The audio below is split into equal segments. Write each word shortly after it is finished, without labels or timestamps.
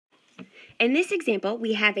in this example,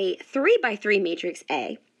 we have a 3 by 3 matrix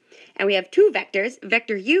A, and we have two vectors,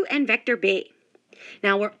 vector u and vector b.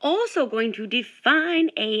 Now we're also going to define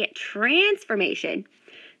a transformation,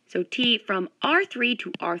 so T from R3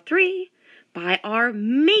 to R3, by our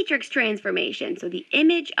matrix transformation. So the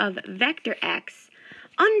image of vector x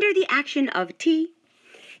under the action of T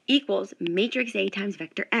equals matrix A times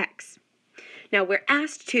vector x. Now we're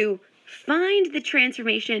asked to find the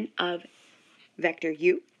transformation of vector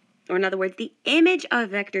u, or in other words, the image of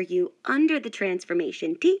vector u under the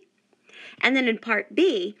transformation T. And then in part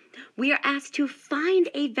B, we are asked to find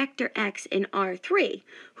a vector x in R3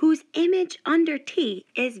 whose image under T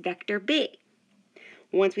is vector b.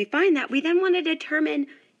 Once we find that, we then want to determine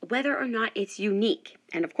whether or not it's unique.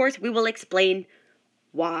 And of course, we will explain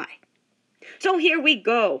why. So here we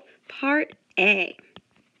go, part A.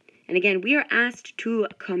 And again, we are asked to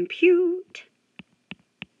compute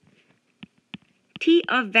T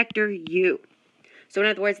of vector u. So in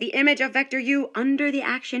other words, the image of vector u under the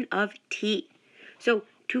action of T. So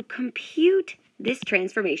to compute this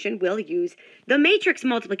transformation, we'll use the matrix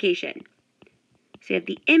multiplication. So you have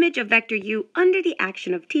the image of vector u under the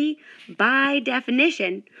action of T, by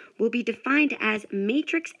definition, will be defined as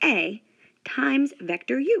matrix A times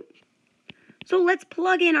vector u. So let's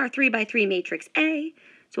plug in our 3 by 3 matrix A.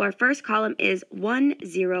 So our first column is 1,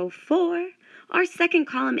 0, 4. Our second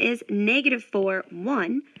column is negative 4,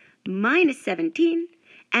 1, minus 17.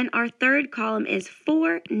 And our third column is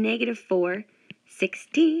 4, negative 4,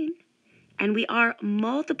 16. And we are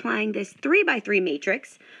multiplying this 3 by 3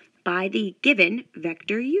 matrix by the given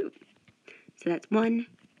vector u. So that's 1,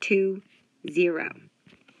 2, 0.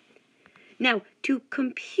 Now, to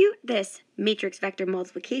compute this matrix vector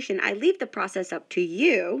multiplication, I leave the process up to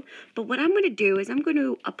you, but what I'm going to do is I'm going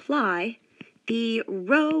to apply the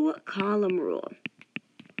row column rule,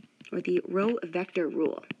 or the row vector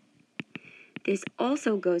rule. This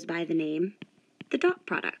also goes by the name the dot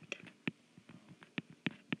product.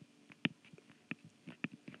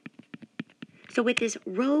 So with this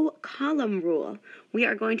row column rule, we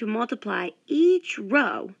are going to multiply each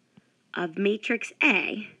row of matrix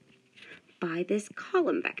A by this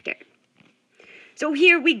column vector. So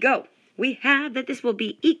here we go. We have that this will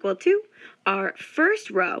be equal to our first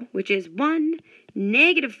row, which is 1,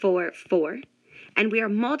 negative 4, 4, and we are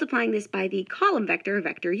multiplying this by the column vector,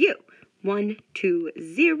 vector u. 1, 2,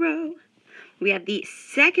 0. We have the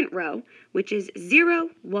second row, which is 0,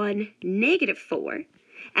 1, negative 4,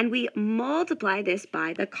 and we multiply this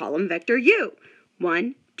by the column vector u.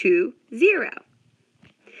 1, 2, 0.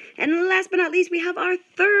 And last but not least, we have our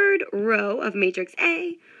third row of matrix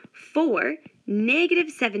A, 4,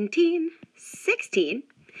 negative 17, 16,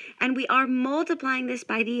 and we are multiplying this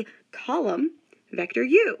by the column vector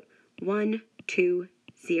u. 1, 2,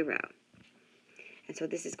 0. And so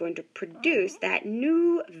this is going to produce that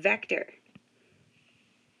new vector.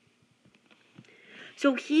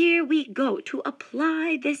 So here we go. To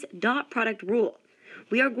apply this dot product rule,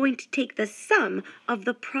 we are going to take the sum of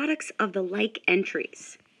the products of the like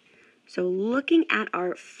entries. So looking at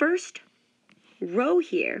our first row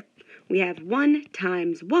here, we have 1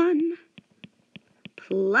 times 1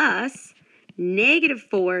 plus negative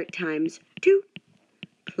 4 times 2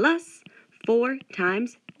 plus 4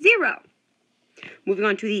 times 0. Moving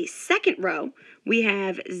on to the second row, we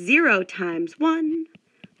have 0 times 1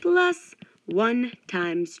 plus 1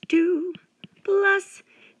 times 2 plus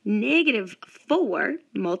negative 4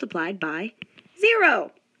 multiplied by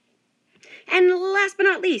 0. And last but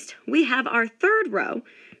not least, we have our third row,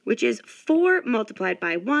 which is 4 multiplied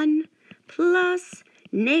by 1 plus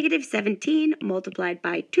negative 17 multiplied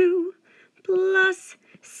by 2 plus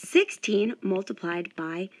 16 multiplied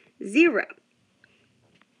by 0.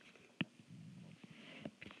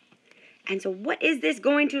 And so what is this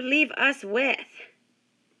going to leave us with?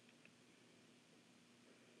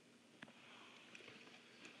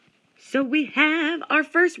 So we have our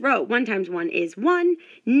first row. 1 times 1 is 1.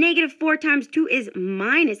 Negative 4 times 2 is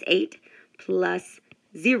minus 8 plus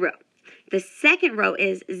 0. The second row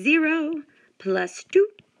is 0 plus 2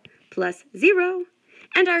 plus 0.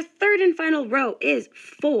 And our third and final row is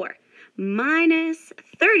 4 minus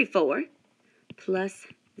 34 plus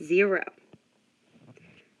 0.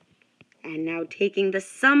 And now taking the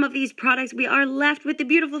sum of these products, we are left with the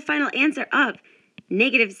beautiful final answer of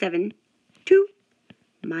negative 7, 2,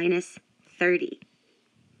 minus 30.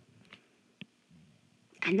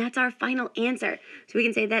 And that's our final answer. So we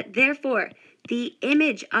can say that, therefore, the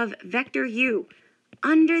image of vector u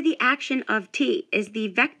under the action of t is the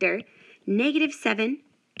vector negative 7,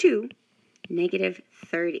 2, negative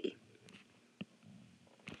 30.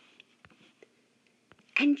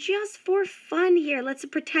 And just for fun here, let's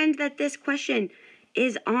pretend that this question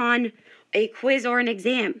is on a quiz or an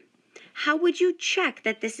exam. How would you check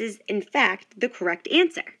that this is, in fact, the correct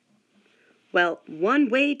answer? Well, one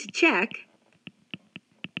way to check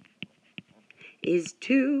is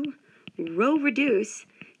to row reduce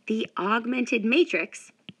the augmented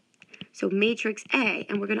matrix, so matrix A,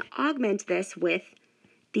 and we're going to augment this with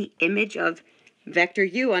the image of vector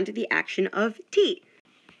u onto the action of t.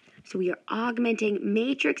 So we are augmenting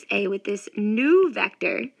matrix A with this new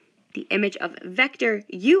vector, the image of vector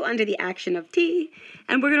u under the action of t,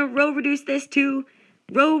 and we're going to row reduce this to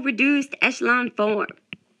row reduced echelon form.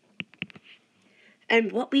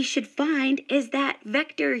 And what we should find is that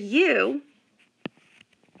vector u,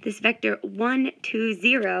 this vector 1, 2,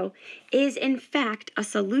 0, is in fact a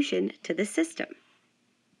solution to the system.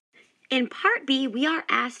 In part B, we are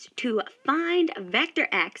asked to find vector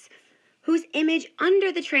x whose image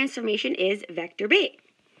under the transformation is vector b.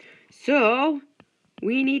 So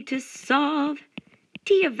we need to solve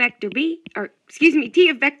t of vector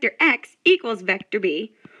x equals vector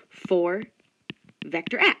b for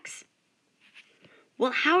vector x.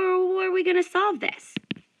 Well, how are we going to solve this?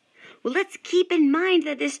 Well, let's keep in mind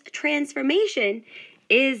that this transformation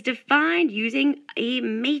is defined using a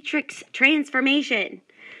matrix transformation.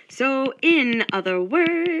 So, in other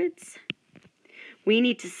words, we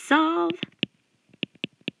need to solve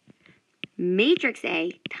matrix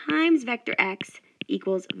A times vector x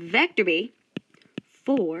equals vector b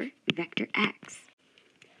for vector x.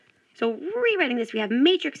 So, rewriting this, we have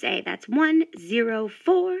matrix A, that's 1, 0,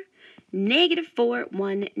 4, negative 4,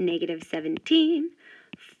 1, negative 17,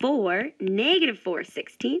 4, negative 4,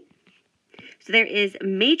 16. So there is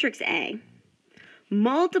matrix A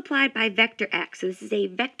multiplied by vector x. So this is a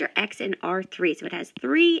vector x in R3. So it has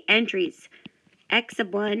 3 entries, x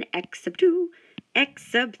sub 1, x sub 2,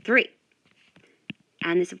 x sub 3.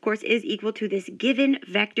 And this, of course, is equal to this given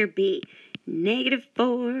vector b, negative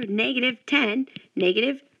 4, negative 10,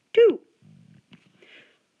 negative 2.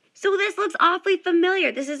 So this looks awfully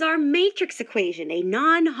familiar. This is our matrix equation, a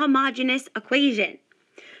non-homogeneous equation.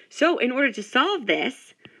 So in order to solve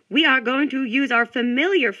this, we are going to use our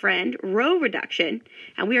familiar friend, row reduction,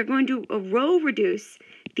 and we are going to row reduce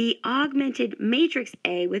the augmented matrix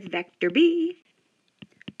A with vector B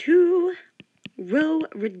to row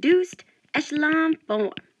reduced echelon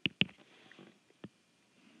form.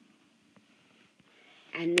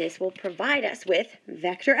 And this will provide us with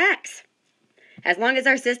vector x, as long as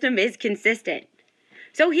our system is consistent.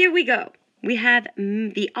 So here we go. We have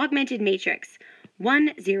the augmented matrix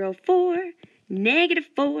 1, 0, 4, negative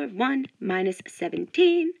 4, 1, minus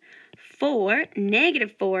 17, 4,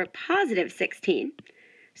 negative 4, positive 16.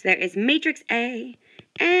 So there is matrix A,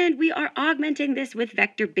 and we are augmenting this with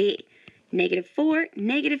vector B, negative 4,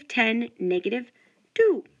 negative 10, negative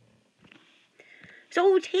 2.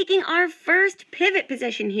 So taking our first pivot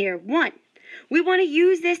position here, 1, we want to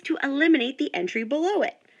use this to eliminate the entry below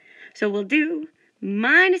it. So we'll do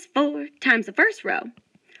minus 4 times the first row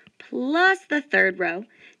plus the third row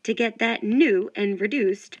to get that new and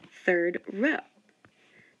reduced third row.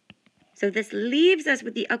 So this leaves us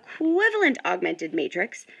with the equivalent augmented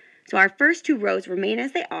matrix. So our first 2 rows remain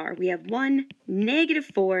as they are. We have 1, negative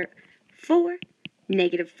 4, 4,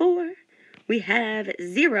 negative 4. We have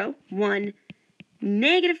 0, 1,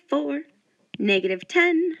 negative 4, negative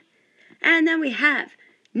 10. And then we have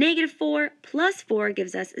negative 4 plus 4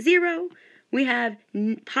 gives us 0. We have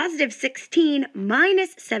positive 16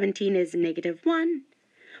 minus 17 is negative 1.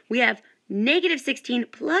 We have negative 16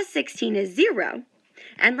 plus 16 is 0.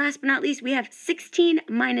 And last but not least, we have 16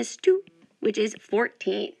 minus 2, which is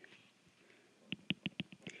 14.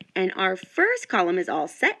 And our first column is all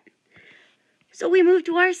set. So we move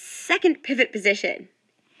to our second pivot position.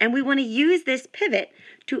 And we want to use this pivot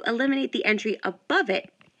to eliminate the entry above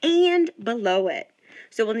it and below it.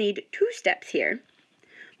 So we'll need 2 steps here.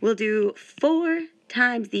 We'll do 4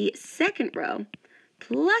 times the second row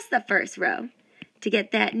plus the first row to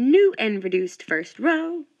get that new and reduced first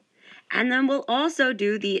row. And then we'll also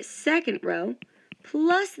do the second row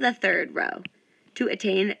plus the third row to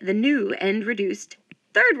attain the new and reduced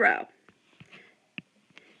third row.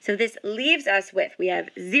 So this leaves us with, we have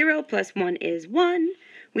 0 plus 1 is 1.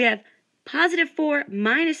 We have positive 4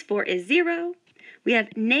 minus 4 is 0. We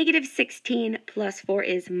have negative 16 plus 4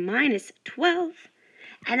 is minus 12.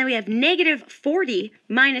 And then we have negative 40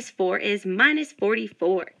 minus 4 is minus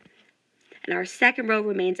 44. And our second row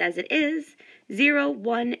remains as it is, 0,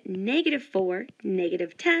 1, negative 4,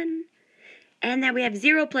 negative 10. And then we have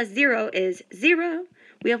 0 plus 0 is 0.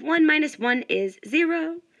 We have 1 minus 1 is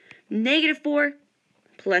 0. Negative 4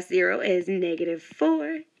 plus 0 is negative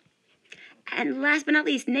 4. And last but not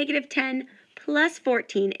least, negative 10 plus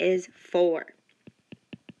 14 is 4.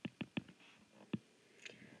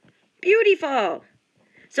 Beautiful.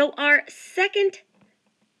 So our second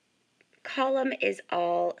column is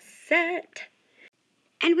all set.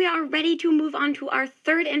 And we are ready to move on to our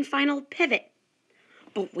third and final pivot.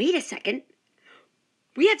 But wait a second.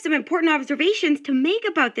 We have some important observations to make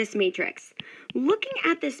about this matrix. Looking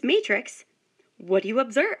at this matrix, what do you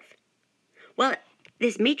observe? Well,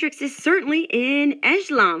 this matrix is certainly in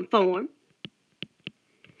echelon form.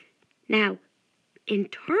 Now, in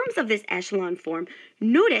terms of this echelon form,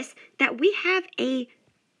 notice that we have a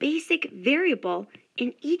basic variable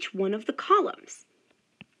in each one of the columns.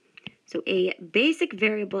 So a basic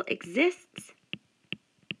variable exists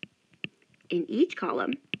in each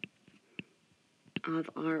column of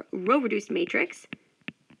our row-reduced matrix.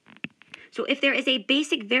 So if there is a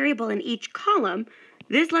basic variable in each column,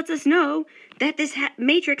 this lets us know that this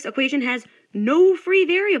matrix equation has no free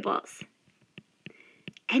variables.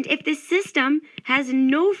 And if this system has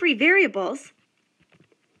no free variables,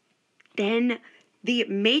 then the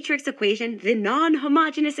matrix equation, the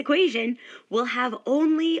non-homogeneous equation, will have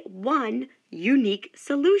only one unique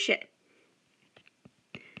solution.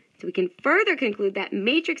 So we can further conclude that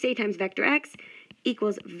matrix A times vector X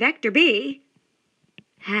equals vector B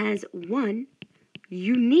has one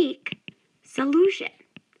unique solution.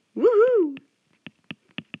 Woohoo!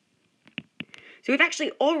 So we've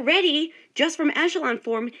actually already, just from echelon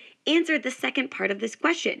form, answered the second part of this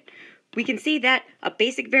question. We can see that a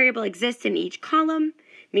basic variable exists in each column,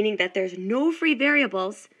 meaning that there's no free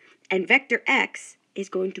variables, and vector X is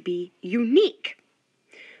going to be unique.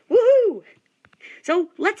 Woohoo! So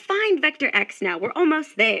let's find vector X now. We're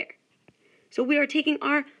almost there. So we are taking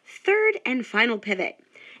our third and final pivot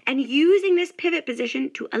and using this pivot position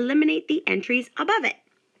to eliminate the entries above it.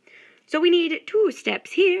 So we need 2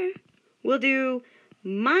 steps here. We'll do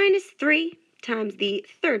minus 3 times the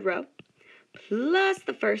third row plus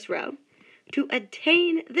the first row to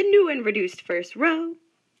attain the new and reduced first row.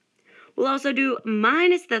 We'll also do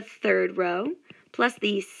minus the third row plus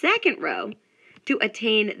the second row to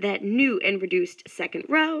attain that new and reduced second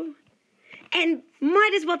row. And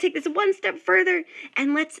might as well take this one step further,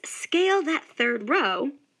 and let's scale that third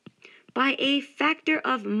row by a factor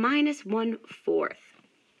of minus 1/4.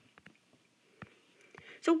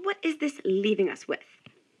 So what is this leaving us with?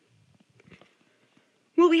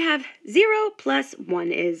 Well, we have 0 plus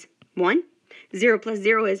 1 is 1. 0 plus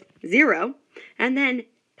 0 is 0. And then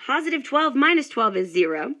positive 12 minus 12 is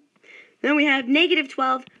 0. Then we have negative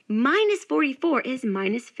 12 minus 44 is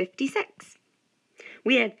minus 56.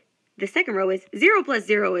 We have the second row is 0 plus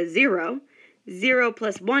 0 is 0. 0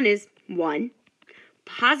 plus 1 is 1.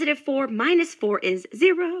 Positive 4 minus 4 is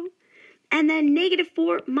 0. And then negative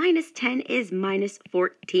 4 minus 10 is minus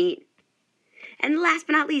 14. And last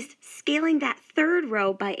but not least, scaling that third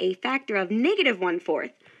row by a factor of negative 1/4,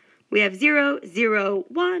 we have 0, 0,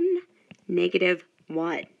 1, negative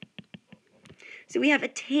 1. So we have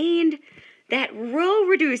attained that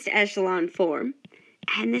row-reduced echelon form,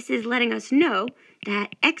 and this is letting us know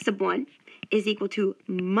that x sub 1 is equal to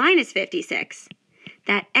minus 56,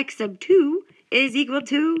 that x sub 2 is equal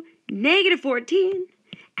to negative 14,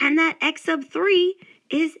 and that x sub 3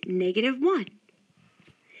 is negative 1.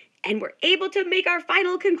 And we're able to make our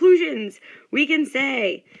final conclusions. We can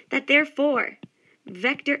say that therefore,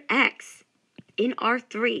 vector x in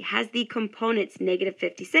R3 has the components negative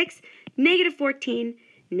 56, negative 14,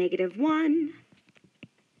 negative 1.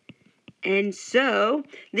 And so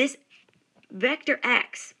this vector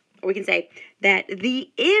x, or we can say that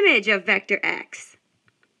the image of vector x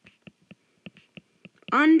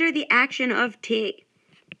under the action of t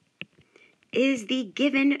is the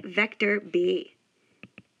given vector b.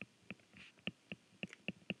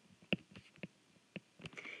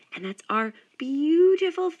 And that's our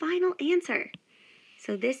beautiful final answer.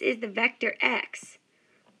 So this is the vector x,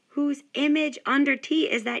 whose image under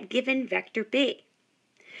t is that given vector b.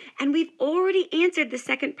 And we've already answered the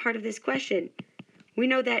second part of this question. We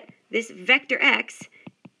know that this vector x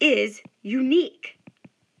is unique.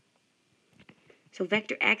 So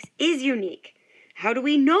vector x is unique. How do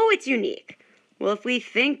we know it's unique? Well, if we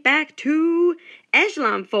think back to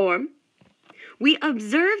echelon form, we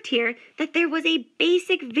observed here that there was a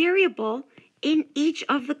basic variable in each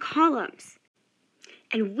of the columns.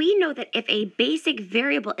 And we know that if a basic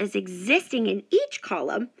variable is existing in each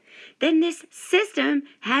column, then this system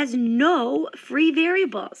has no free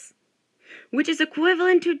variables, which is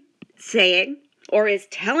equivalent to saying, or is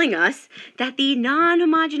telling us, that the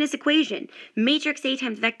non-homogeneous equation, matrix A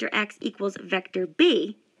times vector x equals vector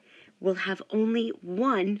b, will have only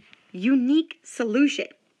one unique solution.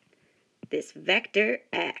 this vector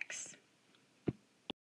x.